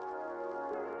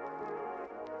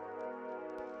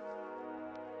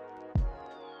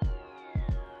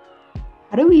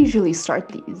How do we usually start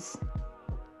these?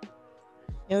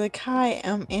 You're like, hi,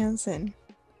 I'm Anson.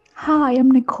 Hi,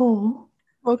 I'm Nicole.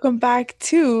 Welcome back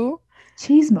to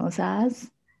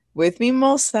Chismosas. With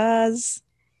Mimosas.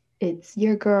 It's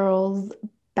your girls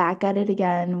back at it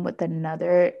again with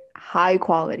another high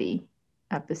quality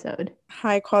episode.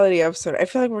 High quality episode. I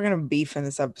feel like we're gonna beef in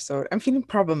this episode. I'm feeling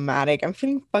problematic. I'm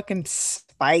feeling fucking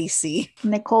spicy.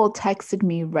 Nicole texted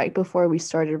me right before we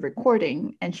started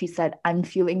recording and she said, I'm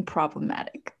feeling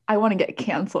problematic. I want to get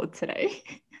canceled today.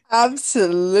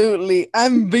 Absolutely.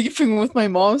 I'm beefing with my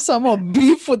mom, so I'm gonna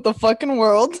beef with the fucking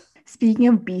world. Speaking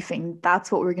of beefing, that's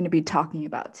what we're going to be talking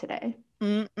about today.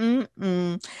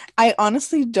 Mm-mm-mm. I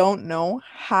honestly don't know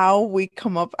how we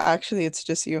come up. Actually, it's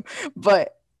just you.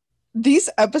 But these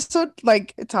episode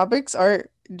like topics are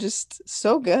just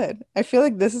so good. I feel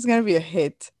like this is gonna be a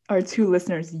hit. Our two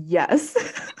listeners, yes.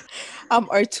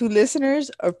 Our two listeners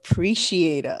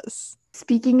appreciate us.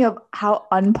 Speaking of how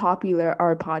unpopular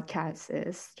our podcast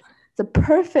is, it's a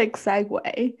perfect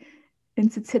segue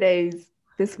into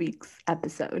this week's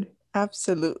episode.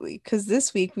 Absolutely. Because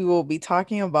this week we will be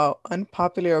talking about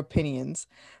unpopular opinions.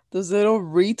 Those little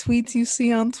retweets you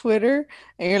see on Twitter,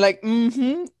 and you're like,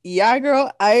 yeah,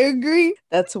 girl, I agree.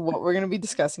 That's what we're going to be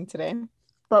discussing today.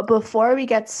 But before we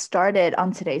get started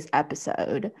on today's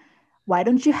episode, why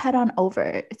don't you head on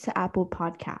over to Apple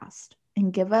Podcast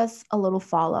and give us a little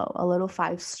follow, a little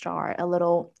 5-star,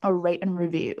 a rate and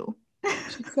review.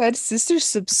 She said, sister,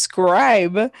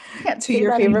 subscribe Can't to say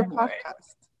your that favorite anymore.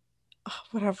 podcast. Oh,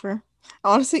 whatever.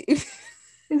 Honestly,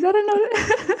 Is that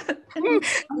another?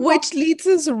 which leads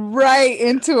us right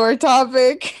into our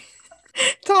topic.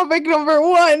 Topic number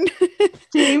one.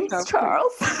 James No,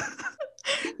 Charles.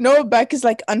 Noah Beck is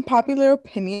like unpopular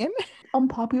opinion.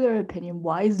 Unpopular opinion.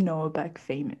 Why is Noah Beck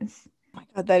famous? Oh my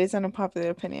God, that is an unpopular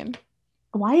opinion.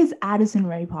 Why is Addison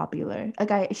Rae popular?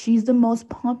 She's the most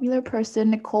popular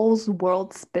person. Nicole's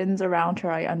world spins around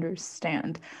her, I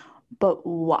understand. But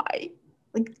why?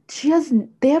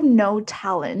 They have no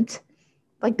talent.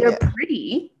 They're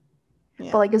pretty.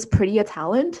 Yeah. But is pretty a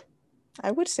talent?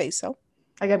 I would say so.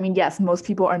 Yes, most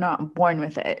people are not born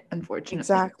with it, unfortunately.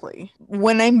 Exactly.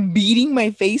 When I'm beating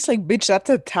my face, like, bitch,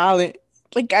 that's a talent.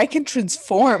 Like, I can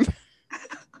transform.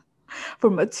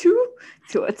 From a 2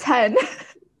 to a 10.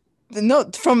 No,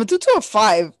 from a 2 to a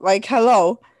 5. Like,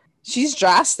 hello. She's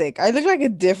drastic. I look like a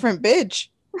different bitch.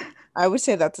 I would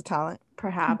say that's a talent.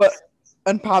 Perhaps. But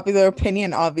unpopular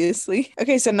opinion, obviously.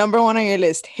 Okay, so number one on your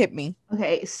list, hit me.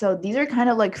 Okay, so these are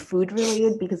kind of like food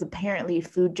related because apparently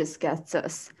food just gets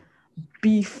us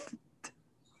beefing.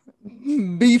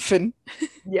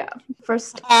 Yeah.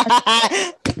 First,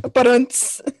 but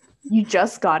you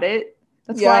just got it.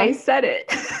 That's why I said it.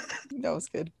 That was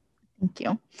good. Thank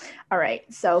you. All right.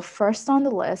 So first on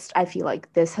the list, I feel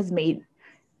like this has made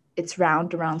its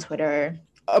round around Twitter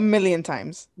 1,000,000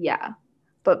 times. Yeah.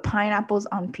 But pineapples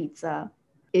on pizza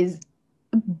is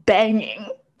banging.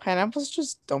 Pineapples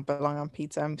just don't belong on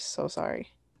pizza. I'm so sorry.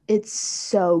 It's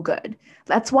so good.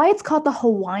 That's why it's called the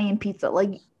Hawaiian pizza.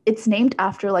 It's named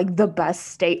after the best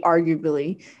state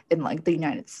arguably in the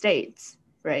United States,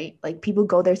 right? People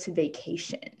go there to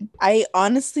vacation. I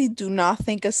honestly do not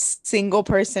think a single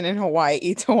person in Hawaii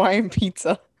eats Hawaiian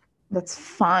pizza. That's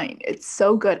fine. It's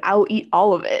so good. I'll eat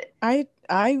all of it. I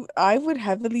would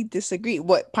heavily disagree.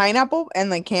 What, pineapple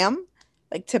and ham?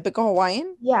 Like typical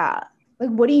Hawaiian? Yeah.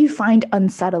 What do you find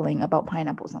unsettling about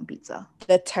pineapples on pizza?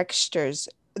 The textures,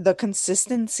 the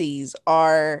consistencies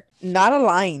are not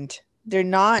aligned. They're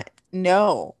not,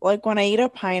 no. When I eat a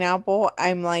pineapple,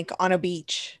 I'm on a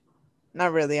beach.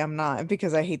 Not really, I'm not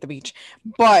because I hate the beach.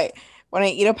 But when I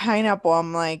eat a pineapple,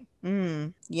 I'm like,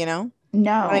 you know?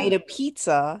 No. When I eat a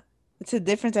pizza, it's a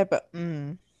different type of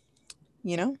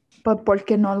you know? But ¿por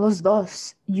qué no los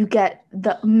dos? You get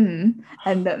the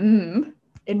and the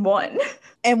in one.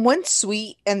 And one's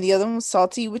sweet and the other one's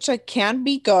salty, which can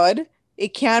be good.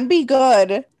 It can be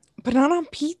good, but not on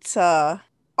pizza.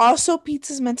 Also,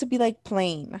 pizza's meant to be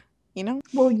plain, you know?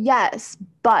 Well, yes,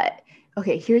 but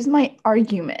okay, here's my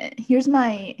argument. Here's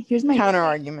my counter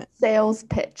argument. Sales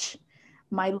pitch.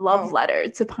 My love letter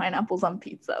to pineapples on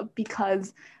pizza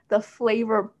because the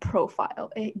flavor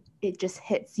profile, it just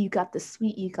hits. You got the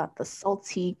sweet, you got the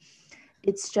salty.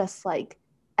 It's just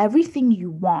everything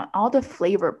you want, all the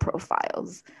flavor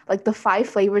profiles, the 5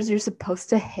 flavors you're supposed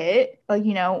to hit, what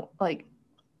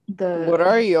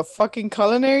are you, a fucking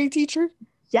culinary teacher?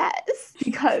 Yes,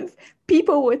 because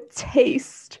people with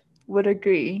taste would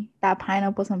agree that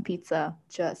pineapples on pizza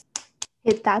just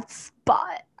hit that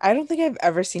spot. I don't think I've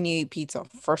ever seen you eat pizza,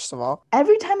 first of all.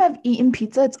 Every time I've eaten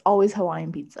pizza, it's always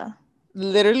Hawaiian pizza.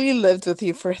 literally lived with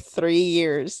you for 3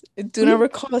 years. I do not We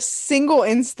recall a single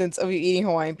instance of you eating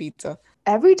Hawaiian pizza.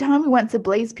 every time we went to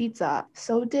Blaze Pizza,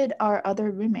 so did our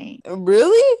other roommate.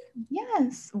 Really?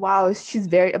 Yes. Wow, she's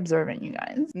very observant, you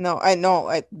guys. No, I know.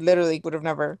 I literally would have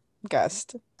never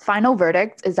guessed. Final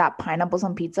verdict is that pineapples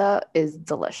on pizza is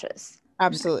delicious.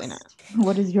 Absolutely not. Next.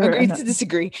 What is your Agree to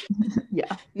disagree.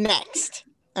 Yeah. Next.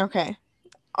 Okay.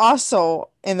 Also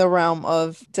in the realm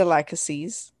of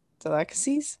delicacies.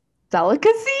 Delicacies?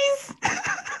 Delicacies?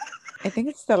 I think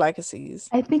it's delicacies.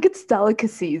 I think it's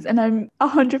delicacies, and I'm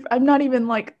not even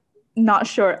like not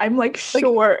sure. I'm like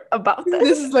sure about This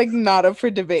this. is like not up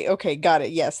for debate. Okay, got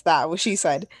it. Yes, that what she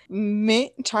said.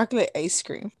 Mint chocolate ice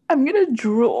cream. I'm gonna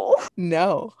drool.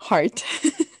 No, heart.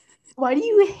 Why do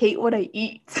you hate what I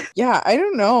eat? Yeah, I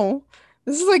don't know.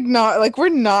 This is like not like we're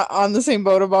not on the same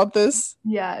boat about this.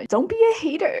 Yeah, don't be a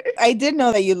hater. I did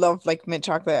know that you love like mint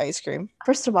chocolate ice cream.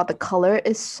 First of all, the color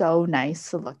is so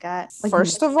nice to look at. Like,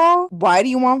 First of all, why do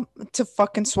you want to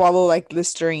fucking swallow like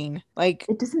Listerine? Like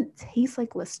it doesn't taste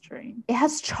like Listerine. It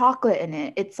has chocolate in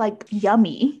it. It's like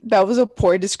yummy. that was a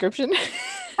poor description.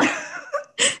 It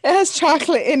has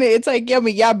chocolate in it. It's like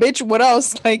yummy. Yeah, bitch. What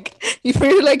else? Like you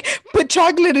feel like put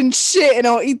chocolate in shit and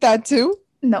I'll eat that too.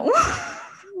 No.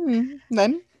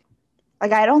 Then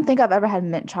Like, I don't think I've ever had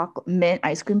mint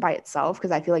ice cream by itself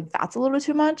because I feel like that's a little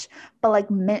too much. But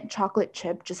like mint chocolate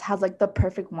chip just has like the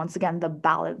perfect, once again, the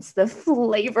balance, the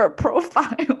flavor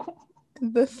profile.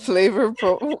 the flavor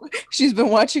pro. She's been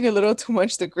watching a little too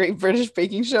much the Great British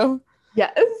Baking Show.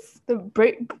 Yes.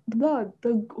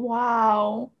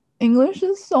 Wow. English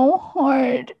is so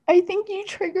hard. I think you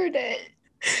triggered it.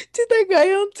 Did that guy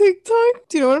on TikTok?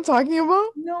 Do you know what I'm talking about?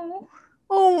 No.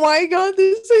 Oh my god,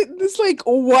 this like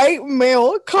white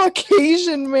male,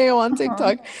 Caucasian male on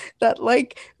TikTok that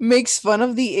like makes fun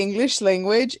of the English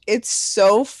language. It's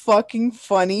so fucking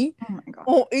funny. Oh my god.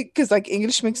 Oh, because like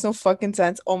English makes no fucking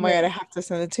sense. Oh my Yeah. god, I have to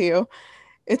send it to you.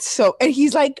 It's so, and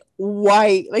he's like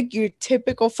white, like your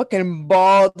typical fucking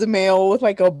bald male with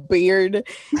like a beard,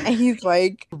 and he's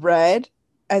like red,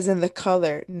 as in the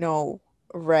color. No,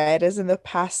 red as in the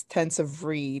past tense of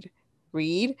read,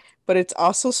 but it's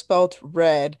also spelled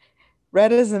red.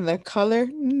 Red as in the color?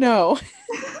 No.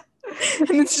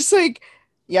 And it's just like,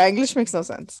 yeah, English makes no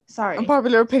sense. Sorry.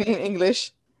 Unpopular opinion,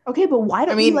 English. Okay, but why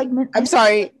don't you like mint I'm ice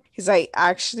sorry, because I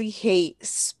actually hate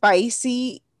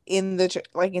spicy in the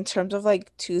like in terms of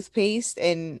like toothpaste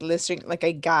and Listerine. Like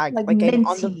I gag, like like I'm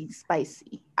on minty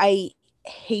spicy? I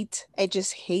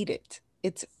just hate it.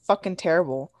 It's fucking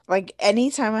terrible. Like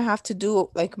anytime I have to do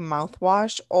like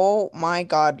mouthwash, oh my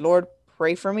God, Lord,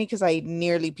 pray for me because I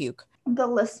nearly puke. The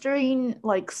Listerine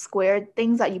like squared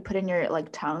things that you put in your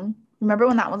like tongue. Remember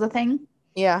when that was a thing?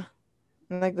 Yeah,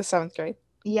 in like the 7th grade.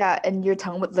 Yeah, and your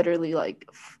tongue would literally like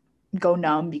go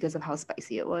numb because of how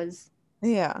spicy it was.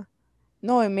 Yeah.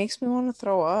 No, it makes me want to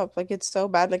throw up. Like it's so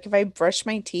bad. Like if I brush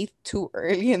my teeth too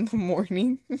early in the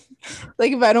morning,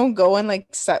 like if I don't go and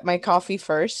like set my coffee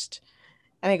first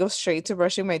and I go straight to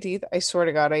brushing my teeth, I swear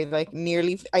to God, I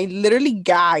literally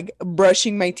gag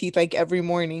brushing my teeth like every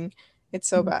morning. It's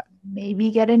so bad.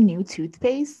 Maybe get a new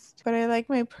toothpaste. But I like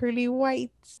my pearly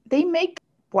whites. They make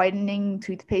whitening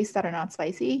toothpaste that are not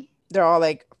spicy. They're all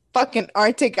like fucking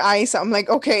Arctic ice. I'm like,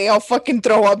 okay, I'll fucking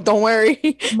throw up. Don't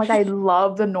worry. I'm like, I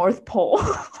love the North Pole.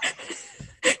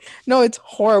 No, it's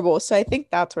horrible. So I think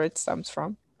that's where it stems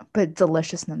from. But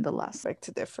delicious nonetheless. Like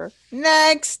to differ.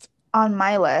 Next. On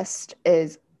my list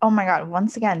is, oh my God,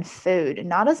 once again, food.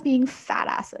 Not us being fat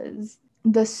asses.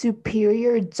 The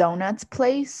Superior Donuts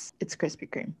place, it's Krispy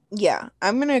Kreme. Yeah,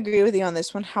 I'm going to agree with you on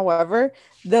this one. However,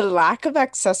 the lack of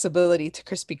accessibility to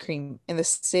Krispy Kreme in the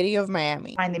city of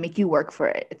Miami. Fine, they make you work for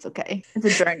it. It's okay. It's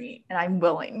a journey, and I'm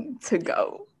willing to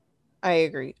go. I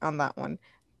agree on that one.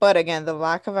 But again, the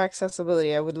lack of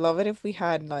accessibility, I would love it if we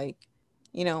had like,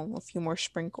 you know, a few more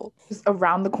sprinkles. Just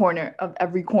around the corner of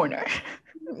every corner.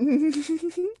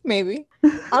 Maybe.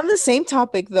 On the same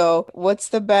topic though, what's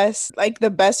the best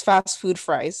fast food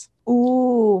fries?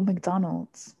 Ooh,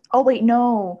 McDonald's. Oh, wait,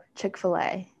 no.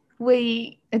 Chick-fil-A.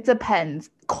 Wait, it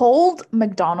depends. Cold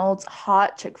McDonald's,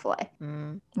 hot Chick-fil-A.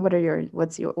 What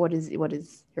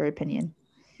is your opinion?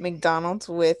 McDonald's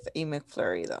with a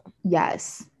McFlurry though.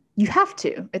 Yes. You have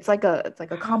to. It's like a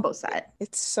combo set.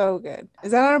 It's so good.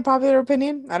 Is that an unpopular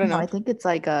opinion? I don't know. I think it's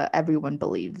like everyone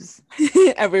believes.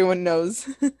 Everyone knows.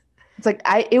 It's like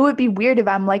it would be weird if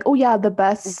I'm like, oh yeah, the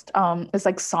best is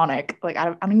like Sonic. Like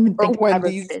I don't even think I've ever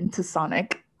been to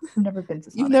Sonic. I've never been to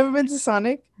Sonic. You've never been to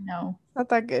Sonic? No. Not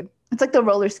that good. It's like the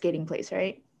roller skating place,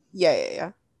 right?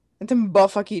 Yeah. It's in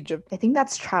Buffalo, Egypt. I think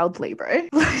that's child labor.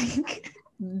 Like,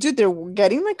 dude, they're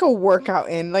getting like a workout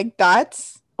in. Like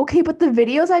that's Okay, but the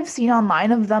videos I've seen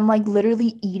online of them like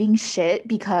literally eating shit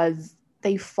because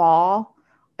they fall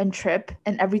and trip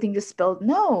and everything just spilled.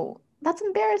 No, that's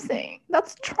embarrassing.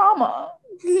 That's trauma.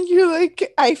 You're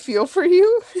like, I feel for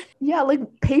you. Yeah, like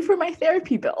pay for my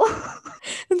therapy bill.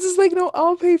 It's just like, no,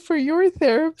 I'll pay for your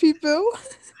therapy bill.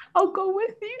 I'll go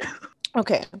with you.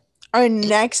 Okay. Our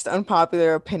next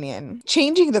unpopular opinion,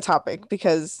 changing the topic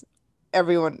because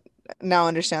everyone now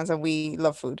understands that we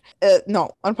love food.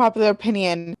 No, unpopular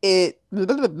opinion, Told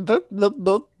you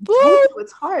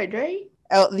it's hard, right?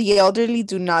 the elderly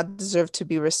do not deserve to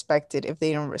be respected if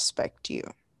they don't respect you.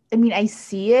 I mean, I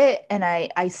see it and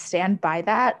I stand by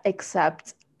that,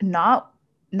 except not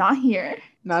here.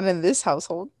 Not in this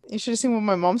household. You should have seen what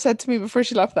my mom said to me before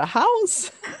she left the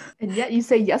house. And yet you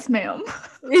say yes, ma'am.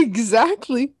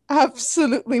 Exactly.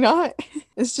 Absolutely not.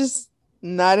 It's just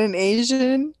not an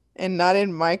Asian and not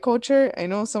in my culture. I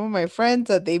know some of my friends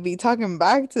that they be talking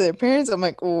back to their parents. I'm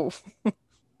like, oh,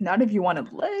 Not if you want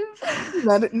to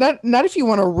live. not if you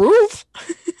want a roof.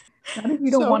 Not if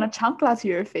you don't want a chancla to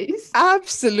your face.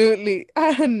 Absolutely.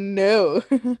 No.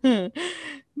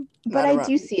 But I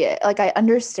do see it. Like I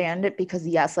understand it because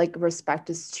yes, like respect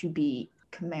is to be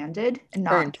commanded and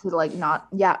not Earned. to like not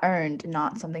yeah, earned,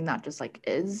 not something that just like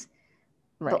is.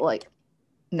 Right. But like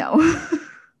no.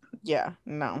 Yeah,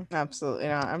 no, absolutely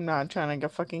not. I'm not trying to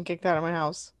get fucking kicked out of my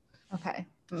house. Okay.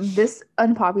 This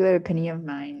unpopular opinion of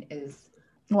mine is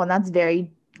one that's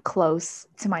very close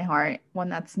to my heart, one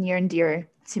that's near and dear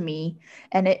to me,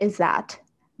 and it is that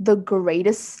the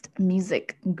greatest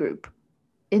music group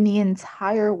in the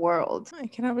entire world, I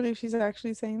cannot believe she's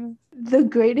actually saying the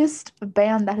greatest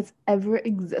band that has ever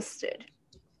existed,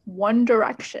 One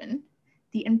Direction,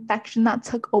 the infection that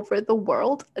took over the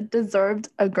world, deserved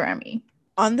a Grammy.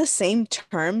 on the same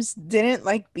terms, didn't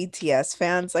like BTS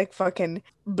fans like fucking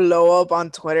blow up on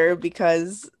Twitter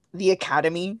because the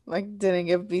Academy like didn't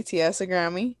give BTS a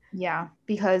Grammy? Yeah,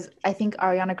 because I think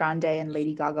Ariana Grande and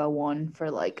Lady Gaga won for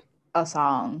like a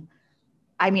song.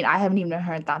 I mean, I haven't even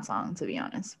heard that song to be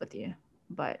honest with you,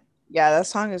 but Yeah, that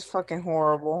song is fucking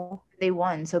horrible. they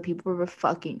won, so people were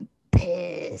fucking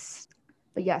pissed.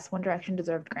 But yes, One Direction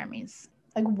deserved Grammys.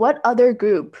 Like, what other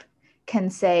group can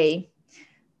say,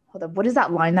 hold up, what is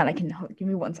that line that I can, give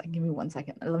me 1 second, give me 1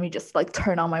 second. Let me just like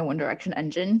turn on my One Direction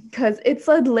engine because it's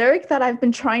a lyric that I've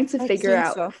been trying to figure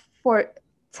out for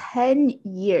 10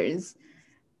 years.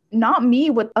 Not me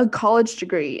with a college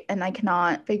degree, and I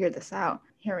cannot figure this out.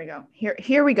 Here we go.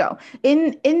 Here we go.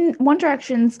 In One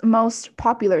Direction's most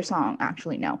popular song,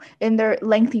 actually no, in their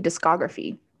lengthy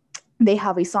discography, they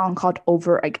have a song called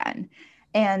Over Again,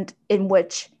 and in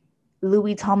which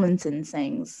Louis Tomlinson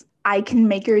sings, I can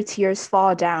make your tears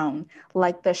fall down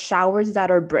like the showers that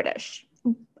are British.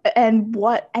 And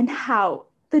what and how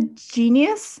the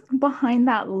genius behind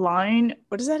that line.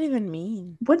 What does that even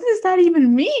mean? What does that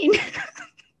even mean?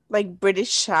 Like British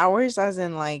showers, as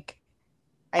in like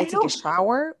I take a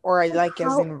shower, or I like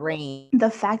as in rain. The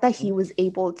fact that he was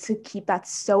able to keep that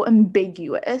so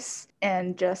ambiguous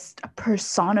and just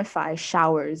personify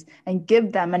showers and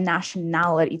give them a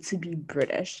nationality to be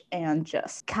British and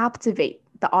just captivate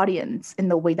the audience in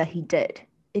the way that he did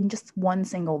in just one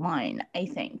single line, I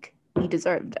think he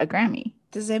deserved a Grammy.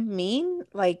 Does it mean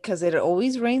like because it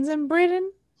always rains in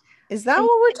Britain? Is that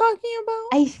what we're talking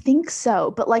about? I think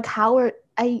so, but like how are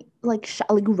I like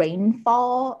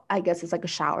rainfall? I guess it's like a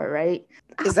shower, right?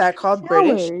 Is that called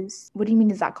British? What do you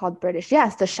mean? Is that called British?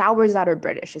 Yes, the showers that are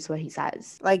British is what he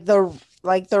says. Like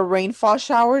the rainfall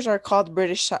showers are called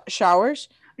British showers?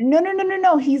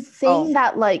 No. He's saying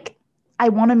that like I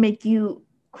want to make you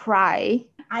cry.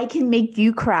 I can make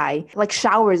you cry. Like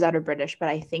showers that are British, but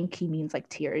I think he means like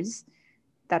tears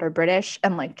that are British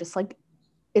and like just like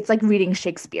it's like reading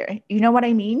Shakespeare. You know what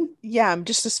I mean? Yeah, I'm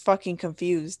just as fucking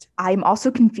confused. I'm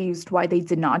also confused why they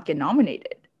did not get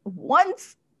nominated.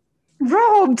 Once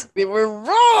robbed. They were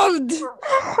robbed.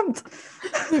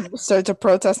 Start to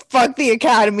protest. Fuck the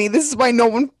Academy. This is why no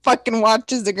one fucking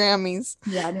watches the Grammys.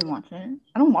 Yeah, I didn't watch it.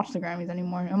 I don't watch the Grammys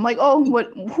anymore. I'm like, oh,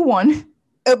 what? Who won?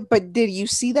 But did you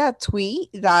see that tweet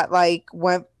that like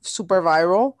went super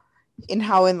viral? In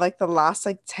how in like the last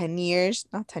like 10 years,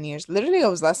 not 10 years, literally it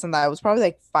was less than that. It was probably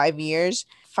like 5 years.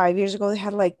 5 years ago, they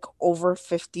had like over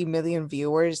 50 million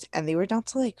viewers and they were down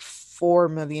to like 4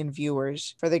 million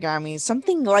viewers for the Grammys.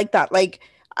 Something like that. Like,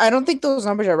 I don't think those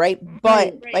numbers are right,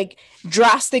 but like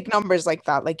drastic numbers like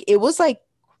that. Like it was like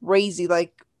crazy.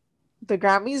 Like the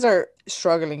Grammys are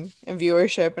struggling in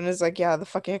viewership and it's like, yeah, the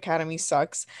fucking Academy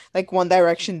sucks. Like One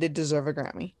Direction did deserve a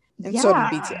Grammy and so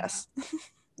did BTS.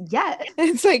 Yeah.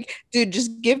 It's like, dude,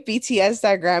 just give BTS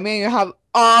that Grammy and you have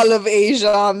all of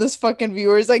Asia on this fucking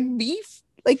viewers. Like,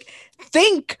 Like,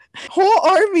 think. Whole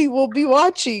army will be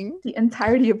watching. The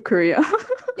entirety of Korea.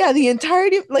 Yeah, the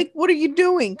entirety of, like, what are you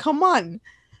doing? Come on.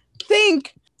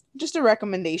 Think. Just a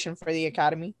recommendation for the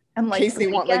Academy. And In like case The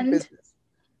they want like Weeknd business.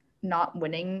 not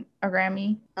winning a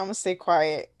Grammy. I'm gonna stay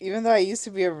quiet. Even though I used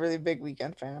to be a really big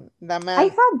Weeknd fan. That man, I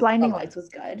thought Blinding Lights was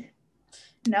good.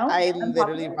 No? I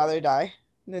literally Unpopular? rather die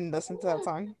than listen to that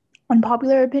song.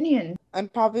 Unpopular opinion.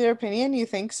 Unpopular opinion, you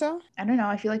think so? I don't know.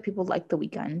 I feel like people like The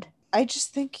Weeknd. I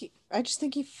just think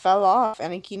he fell off,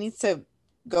 and like he needs to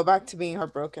go back to being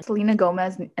heartbroken. Selena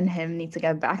Gomez and him need to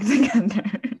get back together.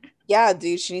 Yeah,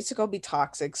 dude, she needs to go be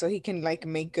toxic so he can like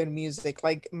make good music.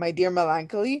 Like My Dear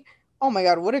Melancholy. Oh my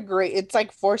god, what a great, it's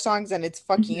like 4 songs and it's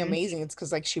fucking amazing. It's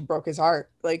because like she broke his heart.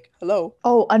 Like, hello.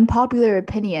 Oh, unpopular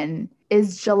opinion.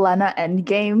 Is Jelena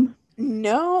Endgame?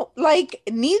 No, like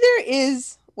neither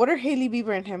is, what are Hailey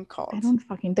Bieber and him called?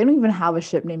 They don't even have a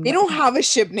ship name. They don't have a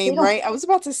ship name, right? I was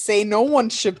about to say no one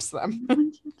ships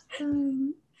them.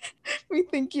 Me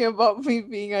thinking about me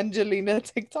being Angelina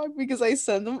TikTok because I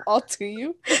send them all to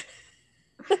you.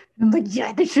 I'm like,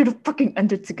 yeah, they should have fucking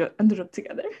ended up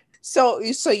together. So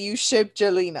you ship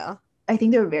Jelena. I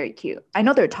think they're very cute. I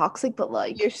know they're toxic, but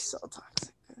like, You're so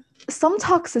toxic. some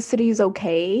toxicity is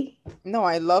okay. No,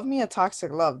 I love me a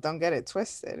toxic love. Don't get it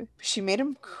twisted. She made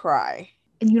him cry.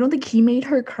 And you don't think he made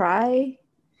her cry?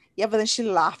 Yeah, but then she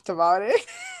laughed about it.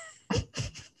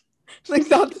 Like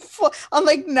that on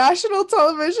like national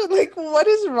television. Like, what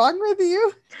is wrong with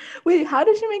you? Wait, how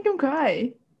did she make him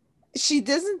cry? She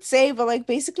doesn't say, but like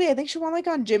basically I think she went like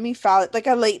on Jimmy Fallon, like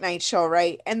a late night show,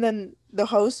 right? And then the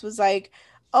host was like,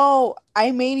 oh,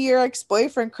 I made your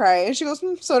ex-boyfriend cry. And she goes,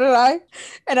 so did I.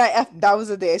 And that was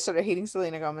the day I started hating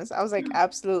Selena Gomez. I was like,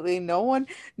 absolutely no one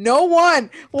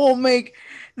will make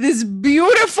this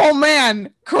beautiful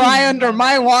man cry under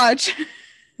my watch.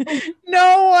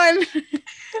 No one.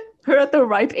 Her at the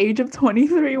ripe age of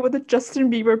 23 with a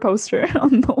Justin Bieber poster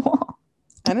on the wall.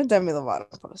 And a Demi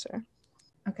Lovato poster.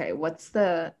 Okay, what's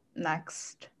the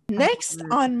next? Next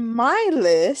on my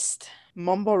list,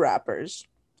 mumble rappers.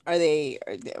 Are they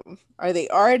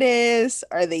artists?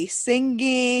 Are they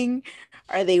singing?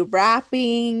 Are they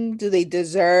rapping? Do they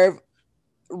deserve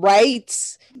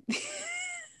rights?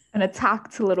 An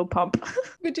attack to Little Pump.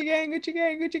 Gucci gang, Gucci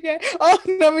gang, Gucci gang. Oh,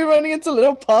 now we're running into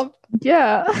Little Pump.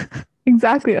 Yeah,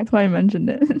 exactly. That's why I mentioned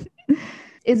it.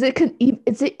 Is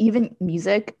it even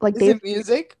music? Like, is it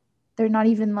music? They're not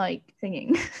even like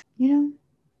singing. You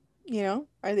know,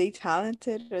 are they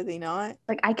talented? Are they not?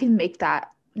 Like, I can make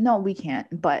that. No, we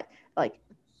can't. But like,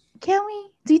 can we?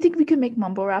 Do you think we could make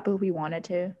mumble rap if we wanted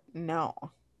to? No.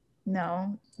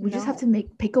 We just have to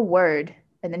pick a word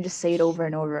and then just say it over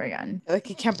and over again.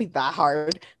 Like, it can't be that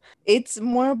hard. It's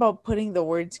more about putting the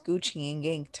words Gucci and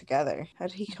gang together. How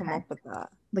did he come up with that?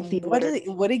 Like,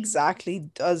 what exactly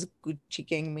does Gucci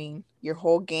gang mean? Your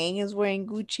whole gang is wearing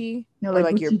Gucci? No, like, or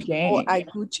like Gucci your people gang. at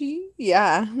Gucci?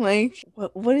 Yeah, like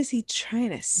what is he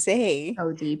trying to say?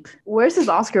 So deep. Where's his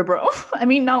Oscar, bro? I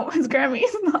mean, no, his Grammy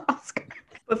is not Oscar.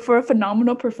 But for a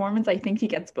phenomenal performance, I think he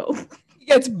gets both. He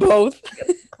gets both.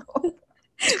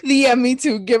 The Me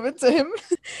Too, give it to him.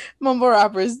 Mumble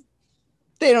rappers,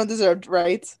 they don't deserve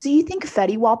rights. Do you think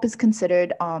Fetty Wap is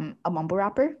considered a mumble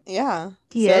rapper? Yeah.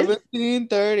 He is?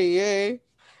 1738.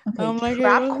 Okay,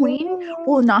 Trap Queen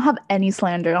will not have any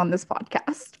slander on this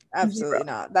podcast. Absolutely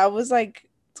not. That was like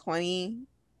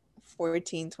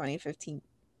 2014, 2015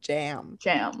 jam.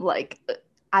 Like,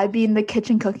 I'd be in the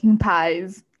kitchen cooking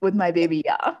pies with my baby,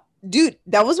 yeah. Dude,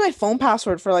 that was my phone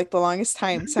password for like the longest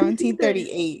time,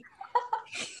 1738.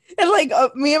 And like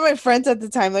me and my friends at the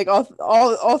time, like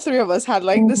all 3 of us had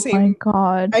like the same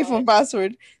iPhone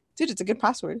password. Dude, it's a good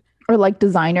password. Or like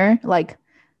designer, like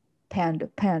panda,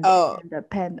 panda.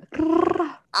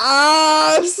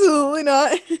 Absolutely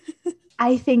not.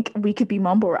 I think we could be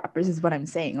mumble rappers is what I'm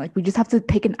saying. Like, we just have to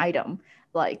pick an item.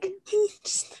 Like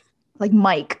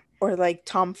Mike. Or like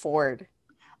Tom Ford.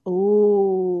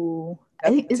 Oh.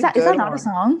 Is that not a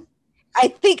song? I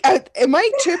think, am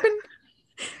I tripping?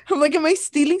 I'm like, am I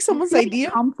stealing someone's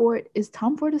idea? Is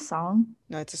Tom Ford a song?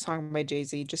 No, it's a song by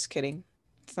Jay-Z. Just kidding.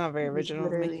 It's not very original.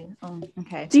 Literally. Oh,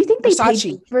 okay. Do you think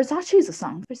Versace is a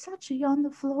song? Versace on the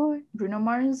floor. Bruno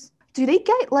Mars. Do they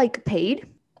get like paid?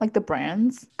 Like the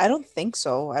brands? I don't think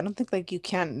so. I don't think like you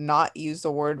can't not use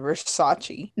the word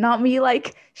Versace. Not me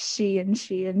like she and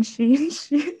she and she and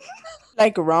she.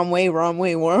 Like wrong way.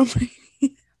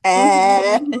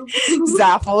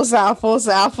 Zaffle.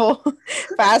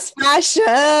 Fast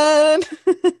fashion.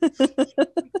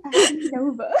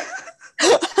 Nova.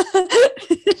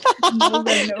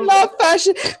 Not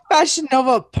Fashion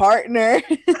Nova partner.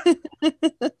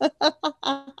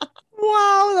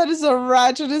 Wow, that is the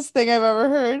ratchetest thing I've ever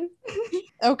heard.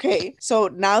 Okay, so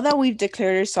now that we've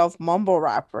declared ourselves mumble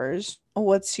rappers,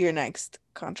 what's your next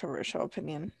controversial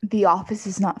opinion? The Office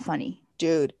is not funny.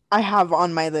 Dude, I have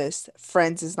on my list,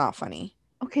 Friends is not funny.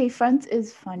 Okay, Friends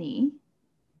is funny,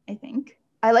 I think.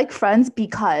 I like Friends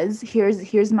because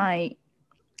here's my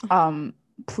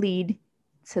plead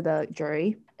to the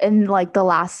jury. In like the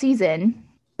last season,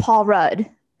 Paul Rudd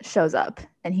shows up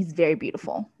and he's very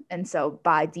beautiful. And so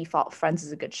by default, Friends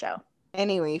is a good show.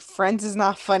 Anyway, Friends is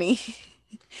not funny.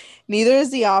 Neither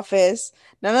is The Office.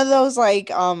 None of those like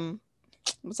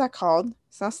what's that called?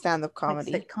 It's not stand-up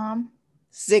comedy. Like sitcom.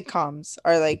 Sitcoms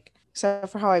are like, except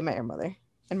for How I Met Your Mother,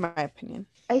 in my opinion.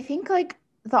 I think like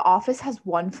The Office has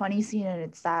one funny scene and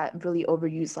it's that really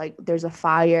overused, like there's a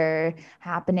fire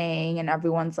happening and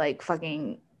everyone's like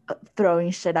fucking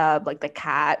throwing shit up, like the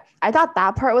cat. I thought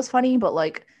that part was funny, but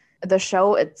like the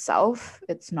show itself,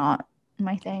 it's not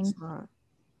my thing. It's not.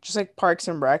 Just like Parks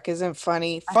and Rec isn't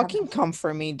funny. Fucking come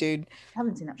for me, dude. I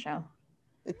haven't seen that show.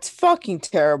 It's fucking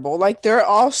terrible. Like they're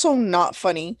also not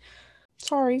funny.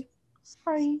 Sorry.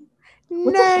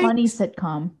 What's a funny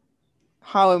sitcom?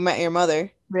 How I Met Your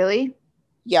Mother. Really?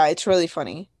 Yeah, it's really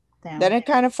funny. Damn. Then it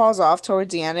kind of falls off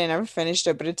towards the end. I never finished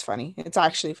it, but it's funny. It's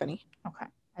actually funny. Okay,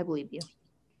 I believe you.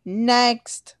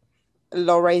 Next,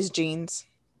 low-rise jeans.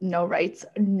 No rights.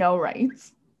 No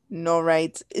rights.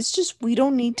 It's just we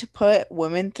don't need to put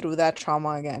women through that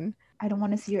trauma again. I don't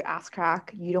want to see your ass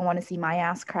crack. You don't want to see my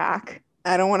ass crack.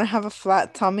 I don't want to have a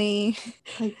flat tummy.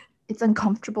 Like, it's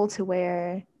uncomfortable to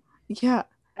wear. Yeah.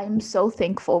 I'm so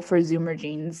thankful for Zoomer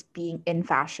jeans being in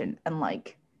fashion and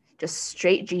like just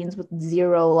straight jeans with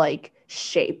zero like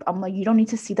shape. I'm like, you don't need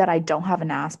to see that I don't have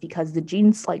an ass because the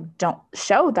jeans like don't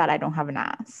show that I don't have an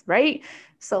ass, right?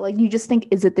 So like you just think,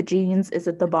 is it the jeans? Is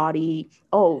it the body?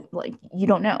 Oh, like you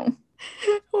don't know.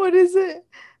 What is it?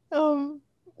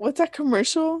 What's that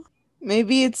commercial?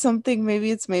 Maybe it's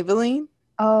Maybelline.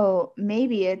 Oh,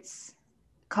 maybe it's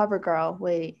CoverGirl.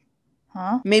 Wait,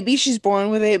 huh? Maybe she's born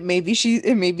with it. Maybe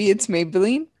it's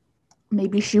Maybelline.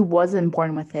 Maybe she wasn't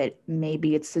born with it.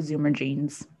 Maybe it's the Zoomer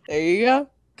genes. There you go.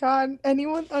 God,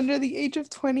 anyone under the age of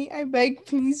 20, I beg,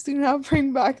 please do not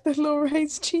bring back the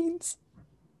low-rise jeans.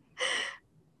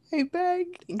 I beg.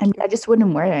 And I just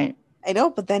wouldn't wear it. I know,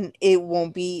 but then it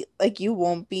won't be like you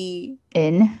won't be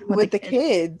in with the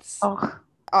kids. Oh,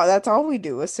 that's all we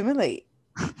do, assimilate.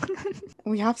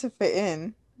 We have to fit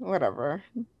in. Whatever.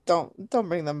 Don't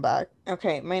bring them back.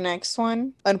 Okay, my next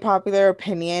one. Unpopular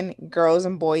opinion, girls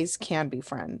and boys can be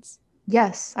friends.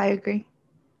 Yes, I agree.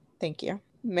 Thank you.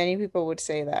 Many people would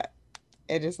say that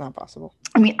it is not possible.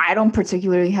 I mean, I don't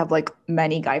particularly have like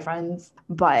many guy friends,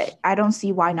 but I don't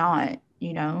see why not,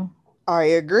 you know? I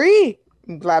agree.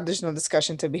 I'm glad there's no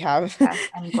discussion to be had. Yes,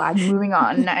 I'm glad. Moving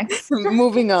on. Next.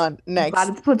 Moving on. Next. I'm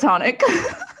glad it's platonic.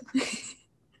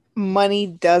 Money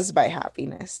does buy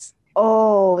happiness.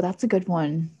 Oh, that's a good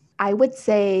one. I would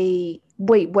say,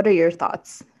 wait, what are your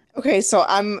thoughts? Okay, so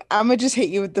I'm gonna just hit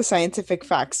you with the scientific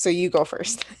facts, so you go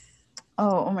first.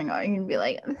 Oh my God, you're gonna be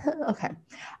like, okay.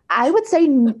 I would say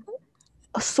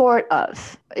sort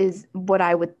of is what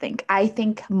I would think. I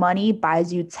think money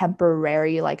buys you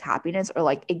temporary like happiness, or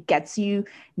like it gets you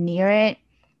near it,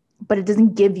 but it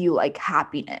doesn't give you like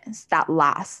happiness that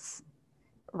lasts.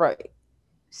 Right.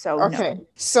 So okay. No.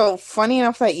 So funny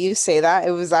enough that you say that.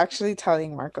 It was actually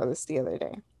telling Marco this the other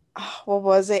day. What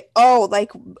was it? Oh,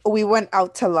 like we went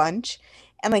out to lunch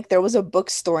and like there was a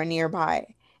bookstore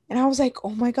nearby. And I was like,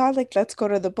 oh my God, like let's go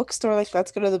to the bookstore. Like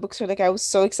let's go to the bookstore. Like I was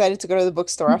so excited to go to the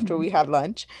bookstore after we had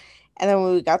lunch. And then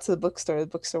when we got to the bookstore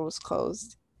was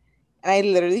closed. And I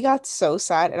literally got so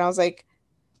sad. And I was like,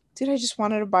 dude, I just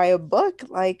wanted to buy a book.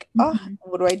 Like,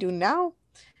 what do I do now?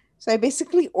 So I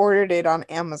basically ordered it on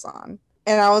Amazon.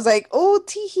 And I was like, oh,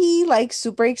 teehee, like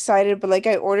super excited. But like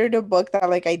I ordered a book that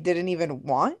like I didn't even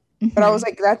want. But I was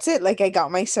like, that's it. Like I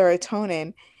got my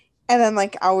serotonin. And then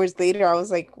like hours later, I was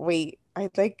like, wait,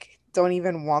 I like don't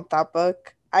even want that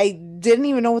book. I didn't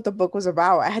even know what the book was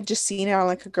about. I had just seen it on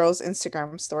like a girl's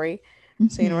Instagram story.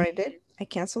 So you know what I did? I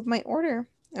canceled my order.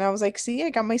 And I was like, see,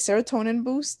 I got my serotonin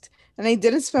boost. And I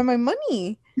didn't spend my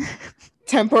money.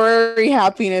 Temporary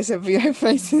happiness if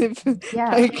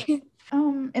yeah. Like,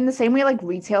 in the same way, like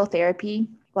retail therapy,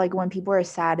 like when people are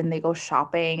sad and they go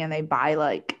shopping and they buy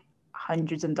like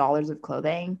hundreds of dollars of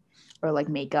clothing or like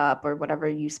makeup or whatever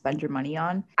you spend your money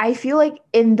on. I feel like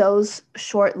in those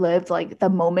short-lived, like the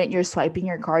moment you're swiping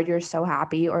your card, you're so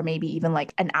happy, or maybe even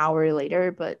like an hour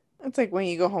later, but it's like when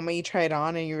you go home and you try it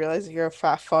on and you realize you're a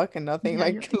fat fuck and nothing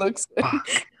like looks good.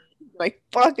 Like,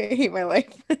 fuck, I hate my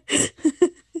life.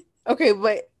 Okay,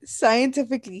 but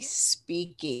scientifically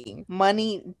speaking,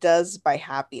 money does buy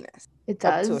happiness It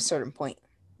up to a does. certain point.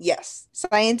 Yes,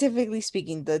 scientifically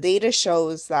speaking, the data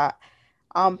shows that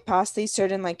past a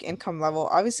certain like income level,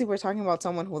 obviously we're talking about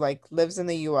someone who like lives in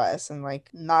the US and like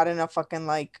not in a fucking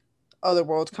like other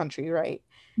world country, right?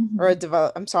 Or Mhm. a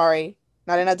develop I'm sorry,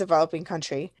 not in a developing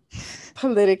country.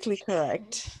 Politically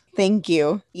correct. Thank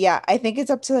you. Yeah, I think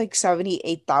it's up to like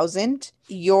 78,000.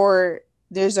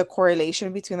 There's a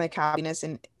correlation between like happiness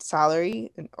and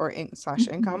salary or in slash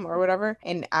Mhm. income or whatever.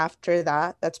 And after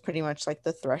that, that's pretty much like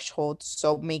the threshold.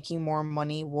 So making more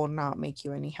money will not make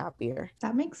you any happier.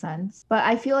 That makes sense. But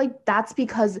I feel like that's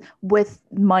because with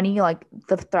money, like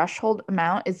the threshold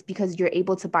amount is because you're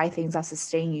able to buy things that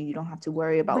sustain you. You don't have to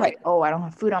worry about Right. like, oh, I don't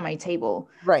have food on my table.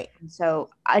 Right. And so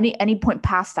any point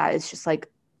past that, it's just like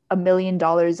 $1 million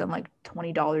and like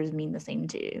 $20 mean the same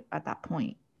to you at that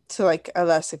point. To like a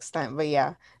less extent, but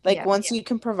yeah. Like Yeah. once you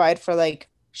can provide for like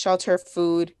shelter,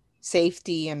 food,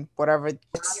 safety, and whatever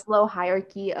it's Low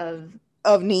hierarchy of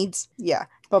of needs, yeah.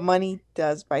 But money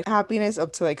does buy happiness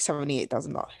up to like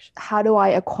 $78,000. how do I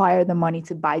acquire the money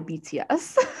to buy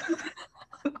BTS?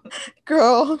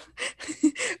 Girl,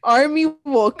 army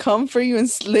will come for you and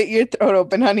slit your throat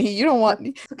open, honey. You don't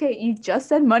want Okay, you just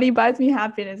said money buys me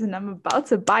happiness, and I'm about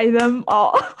to buy them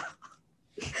all.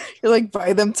 you're like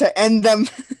buy them to end them.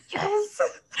 Yes.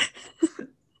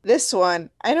 This one,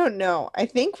 I don't know. I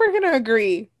think we're gonna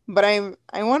agree, but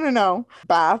I want to know.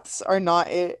 Baths are not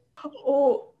it.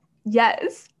 Oh,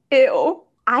 yes. Ew.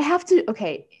 I have to,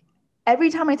 okay.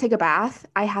 Every time I take a bath,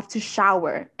 I have to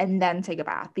shower and then take a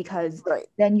bath because Right.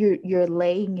 then you're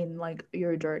laying in like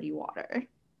your dirty water.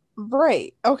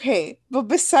 Right. Okay. But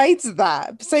besides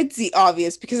that, besides the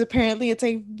obvious, because apparently it's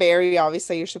like very obvious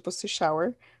that you're supposed to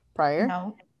shower prior.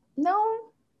 No. No.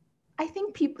 I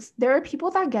think there are people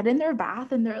that get in their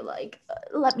bath and they're like,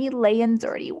 let me lay in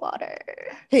dirty water."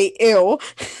 Hey, ew.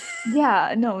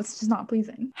 Yeah, no, it's just not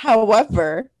pleasing.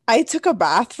 However, I took a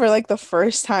bath for like the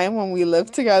first time when we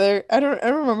lived together. I don't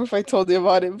remember if I told you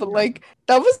about it, but like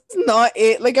that was not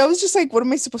it. Like I was just like, what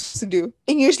am I supposed to do?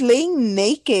 And you're just laying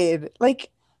naked.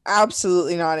 Like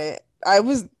absolutely not it. I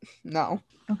was no.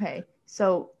 Okay.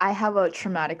 So I have a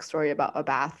traumatic story about a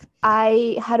bath.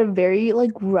 I had a very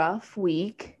like rough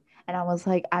week and I was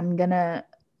like, I'm gonna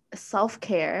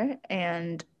self-care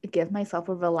and give myself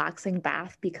a relaxing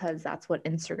bath because that's what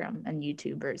Instagram and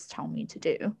YouTubers tell me to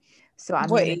do. So I'm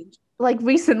What gonna age? like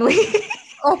recently.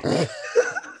 Oh.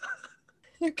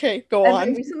 Okay, go And by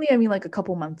on. recently I mean like a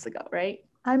couple months ago, right?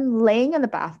 I'm laying in the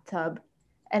bathtub.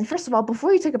 And first of all,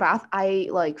 before you take a bath, I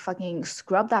like fucking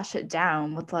scrub that shit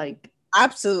down with like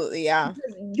Absolutely, yeah.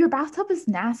 your bathtub is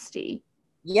nasty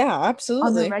Yeah, on the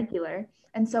absolutely. regular.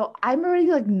 And so I'm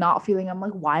already like not feeling, I'm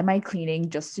like, why am I cleaning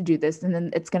just to do this? And then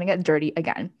it's gonna get dirty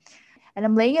again. And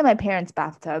I'm laying in my parents'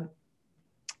 bathtub,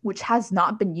 which has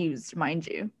not been used, mind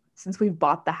you, since we've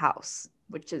bought the house,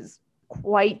 which is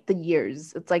quite the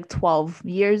years. It's like 12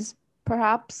 years,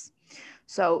 perhaps.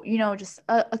 So, just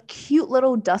a cute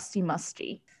little dusty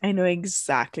musty. I know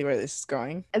exactly where this is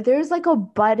going. There's like a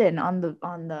button on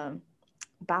the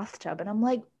bathtub, and I'm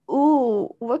like,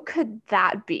 ooh, what could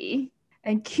that be?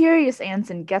 And Curious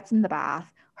Anson gets in the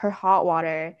bath, her hot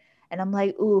water, and I'm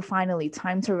like, ooh, finally,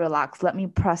 time to relax. Let me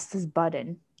press this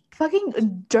button.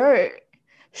 Fucking dirt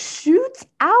shoots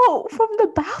out from the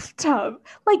bathtub.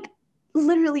 Like,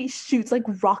 literally shoots like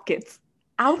rockets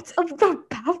out of the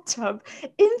bathtub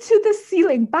into the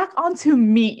ceiling, back onto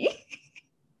me.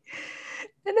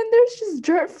 And then there's just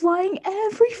dirt flying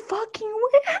every fucking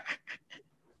where.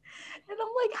 And I'm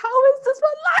like, how is this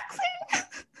relaxing?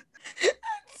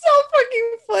 So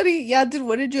fucking funny. Yeah, dude,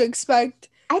 what did you expect?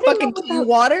 I didn't know Fucking what clean that.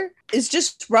 water? It's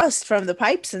just rust from the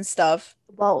pipes and stuff.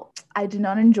 Well, I did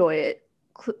not enjoy it.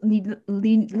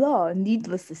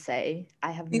 Needless to say,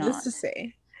 I have Needless not. to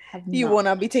say, Have you not. will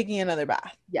not be taking another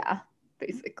bath. Yeah,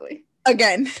 basically.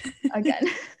 Again. Again.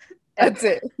 That's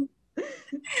it.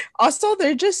 Also,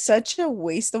 they're just such a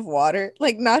waste of water.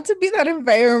 Like, not to be that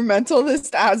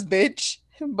environmentalist ass bitch,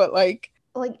 but like,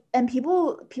 Like, and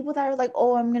people that are like,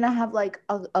 oh, I'm gonna have like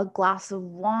a glass of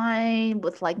wine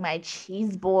with like my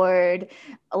cheese board,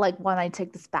 like when I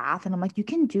take this bath, and I'm like, you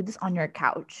can do this on your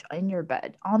couch, in your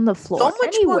bed, on the so floor, much more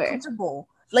anywhere. comfortable.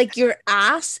 Like, your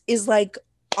ass is like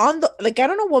on the, like, I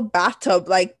don't know what bathtub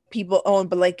like people own,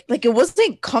 but like it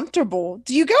wasn't comfortable.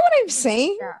 Do you get what I'm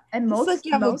saying? Yeah. And It's like most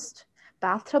you have a, most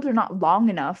bathtubs are not long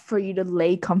enough for you to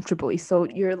lay comfortably. So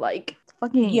you're like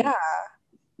fucking yeah.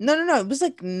 No. It was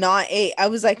like not a. I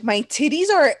was like, my titties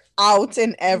are out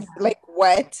and like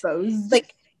wet. exposed.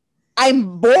 Like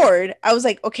I'm bored. I was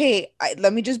like, okay,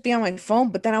 let me just be on my phone.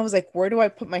 But then I was like, where do I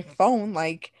put my phone?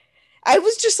 Like, I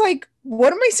was just like,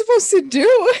 what am I supposed to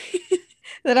do?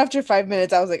 Then after 5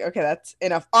 minutes, I was like, okay, that's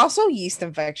enough. Also, yeast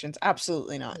infections.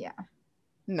 Absolutely not. Yeah.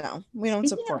 No, we don't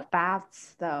Speaking support. of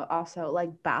baths, though, also like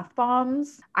bath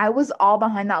bombs, I was all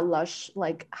behind that Lush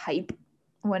like hype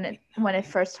when it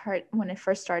first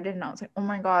started, and I was like, oh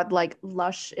my god, like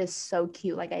Lush is so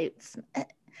cute. Like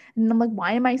and I'm like,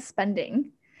 why am I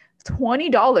spending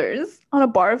 $20 on a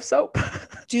bar of soap?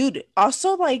 Dude,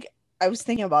 also like I was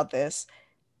thinking about this,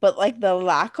 but like the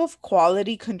lack of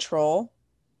quality control,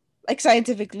 like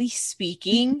scientifically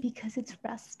speaking, Because it's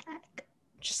rustic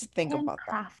just think and about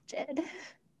that. crafted.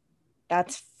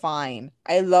 That's fine.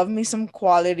 I love me some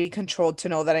quality control to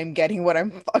know that I'm getting what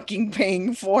I'm fucking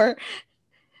paying for.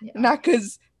 Yeah. Not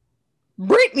because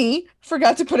Brittany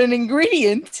forgot to put an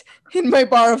ingredient in my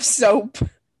bar of soap.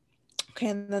 Okay,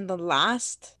 and then the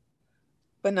last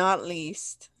but not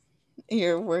least,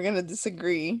 here we're gonna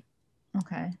disagree.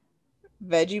 Okay.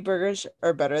 Veggie burgers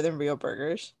are better than real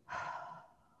burgers.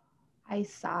 I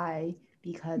sigh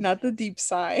Not the deep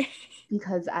sigh.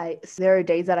 because there are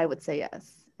days that I would say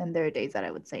yes, and there are days that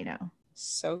I would say no.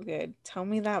 So good. Tell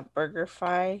me that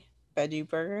BurgerFi veggie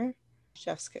burger.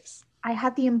 Chef's kiss. I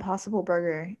had the Impossible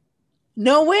Burger.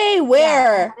 No way. Yeah, I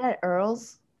Where? had it at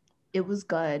Earl's. It was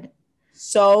good.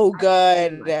 So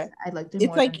good. I liked it It's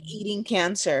more like than eating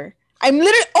cancer. I'm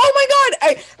literally. Oh my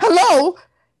god. Hello.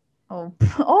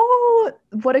 oh,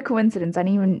 what a coincidence. I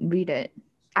didn't even read it.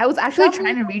 I was actually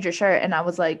trying to read your shirt and I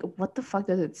was like, what the fuck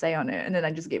does it say on it? And then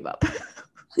I just gave up.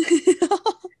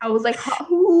 I was like,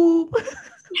 hoop.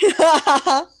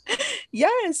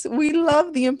 Yes, we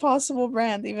love the Impossible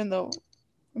brand, even though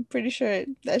I'm pretty sure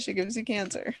that shit gives you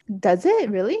cancer. Does it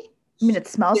really? I mean, it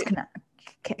smells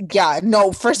Yeah,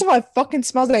 no, first of all, it fucking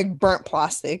smells like burnt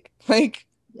plastic. Like,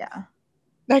 yeah.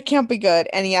 that can't be good.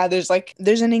 And yeah, there's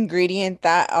an ingredient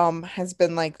that has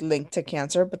been like linked to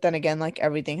cancer, but then again, like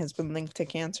everything has been linked to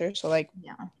cancer. So like,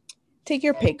 Yeah. take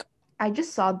your pick. I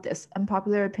just saw this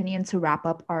unpopular opinion to wrap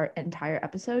up our entire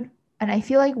episode. And I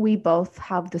feel like we both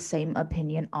have the same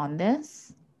opinion on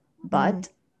this, but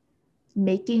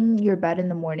making your bed in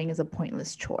the morning is a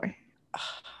pointless chore.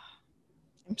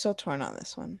 I'm so torn on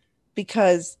this one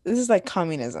because this is like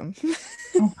communism.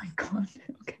 Oh my god.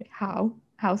 Okay. How?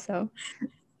 How so?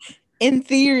 In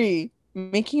theory,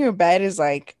 making your bed is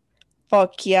like,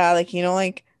 fuck yeah. Like,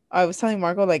 like I was telling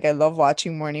Marco, like, I love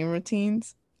watching morning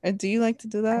routines. Do you like to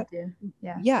do I that? do.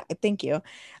 Yeah. Yeah, thank you.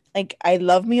 Like, I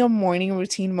love me a morning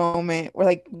routine moment where,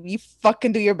 like, you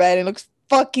fucking do your bed and it looks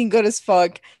fucking good as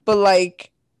fuck. But, like,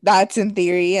 that's in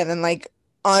theory. And then, like,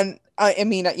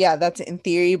 yeah, that's in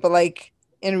theory. But, like,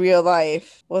 in real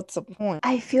life, what's the point?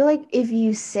 I feel like if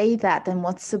you say that, then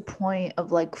what's the point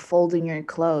of like folding your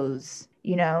clothes?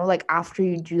 You know, like after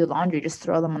you do the laundry, just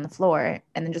throw them on the floor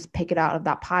and then just pick it out of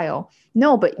that pile.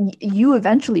 No, but you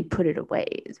eventually put it away,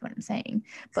 is what I'm saying.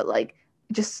 But like,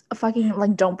 just fucking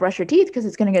like don't brush your teeth because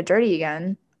it's gonna get dirty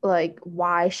again. Like,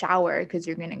 why shower because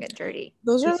you're gonna get dirty?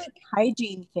 Those are like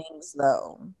hygiene things,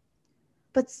 though.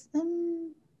 But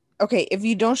okay, if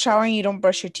you don't shower and you don't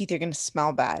brush your teeth, you're gonna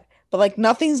smell bad. But like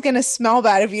nothing's gonna smell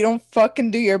bad if you don't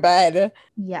fucking do your bed.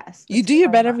 yes, You do your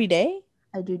bed every day?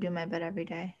 I do my bed every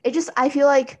day. I feel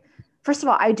like, first of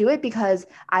all, I do it because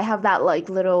I have that like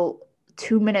little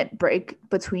 2-minute break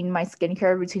between my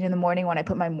skincare routine in the morning when I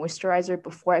put my moisturizer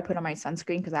before I put on my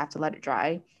sunscreen because I have to let it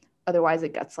dry. Otherwise,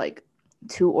 it gets like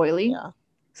too oily. Yeah.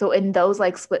 So in those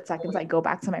like split seconds, I go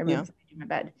back to my room and do my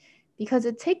bed because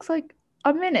it takes like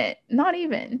a minute, not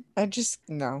even.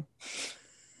 No.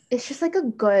 It's just like a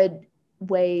good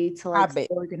way to like habit.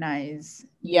 Organize.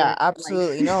 Yeah,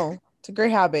 absolutely. No, it's a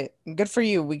great habit. Good for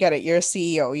you. We get it. You're a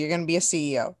CEO. You're gonna be a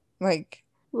CEO. Like,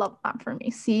 love that for me.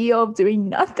 CEO of doing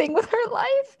nothing with her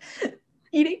life,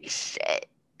 eating shit.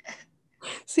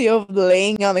 CEO of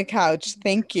laying on the couch.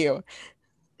 Thank you.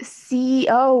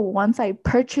 CEO once I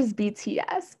purchased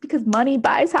BTS because money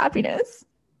buys happiness.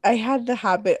 I had the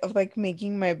habit of like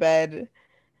making my bed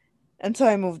until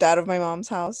I moved out of my mom's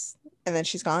house, and then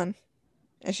she's gone,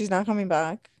 and she's not coming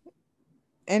back,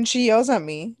 and she yells at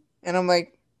me, and I'm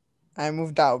like, I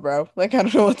moved out, bro. Like, I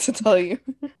don't know what to tell you.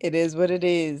 It is what it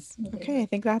is. Okay, I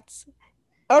think that's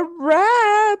a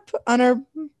wrap on our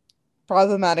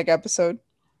problematic episode.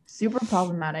 Super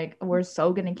problematic. We're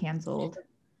so gonna canceled.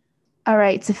 All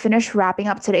right, to finish wrapping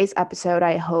up today's episode,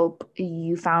 I hope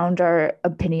you found our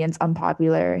opinions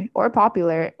unpopular or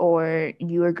popular, or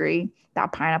you agree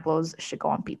that pineapples should go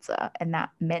on pizza and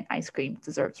that mint ice cream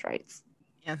deserves rights.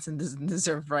 Anson doesn't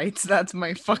deserve rights. That's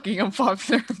my fucking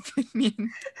unpopular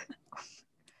opinion.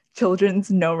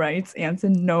 Children's no rights.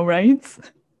 Anson, no rights.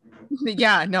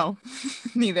 Yeah, no,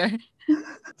 neither.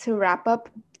 To wrap up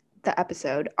the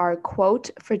episode. Our quote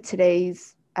for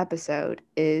today's episode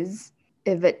is,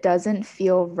 "If it doesn't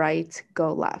feel right,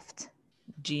 go left."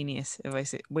 Genius. If I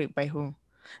say, wait, by who?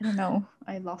 I don't know.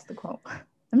 I lost the quote.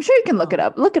 I'm sure you can look it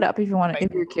up. Look it up if you want to,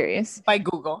 if you're curious. By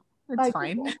Google. It's By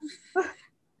fine. Google.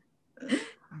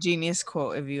 Genius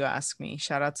quote, if you ask me.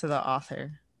 Shout out to the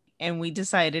author. And we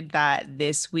decided that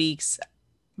this week's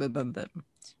word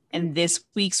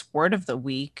of the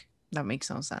week, that makes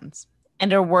no sense.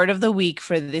 And our word of the week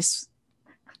for this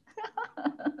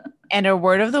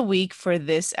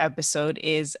episode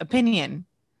is opinion.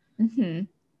 Mm-hmm.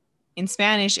 In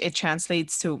Spanish, it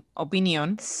translates to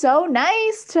opinion. So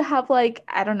nice to have, like,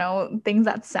 I don't know, things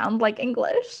that sound like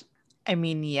English. I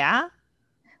mean, yeah.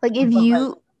 Like, if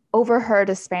you overheard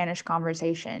a Spanish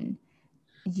conversation,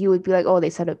 you would be like, oh, they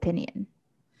said opinion.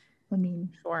 I mean,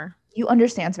 sure. You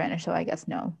understand Spanish, so I guess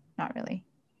no, not really.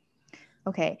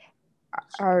 Okay.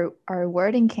 Our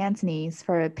word in Cantonese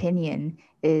for opinion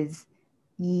is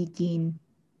yikin.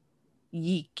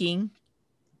 Yiking?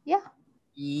 Yeah.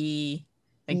 Yi.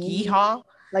 Like yeehaw?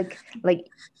 Like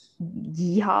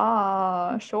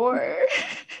yeehaw, sure.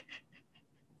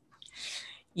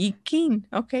 Yiking.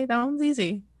 Okay, that one's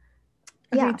easy.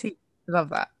 Yeah. Love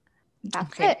that.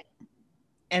 That's it.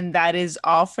 And that is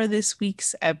all for this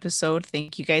week's episode.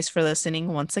 Thank you guys for listening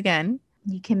once again.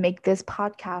 You can make this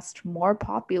podcast more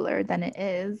popular than it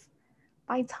is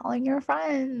by telling your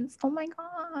friends. Oh my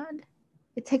God.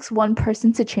 It takes one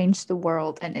person to change the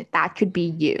world, and that could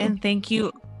be you. And thank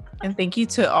you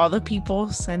to all the people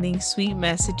sending sweet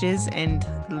messages and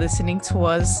listening to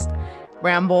us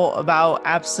ramble about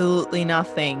absolutely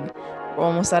nothing. We're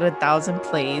almost at 1,000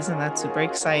 plays, and that's super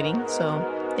exciting. So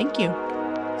thank you.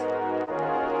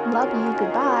 Love you.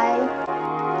 Goodbye.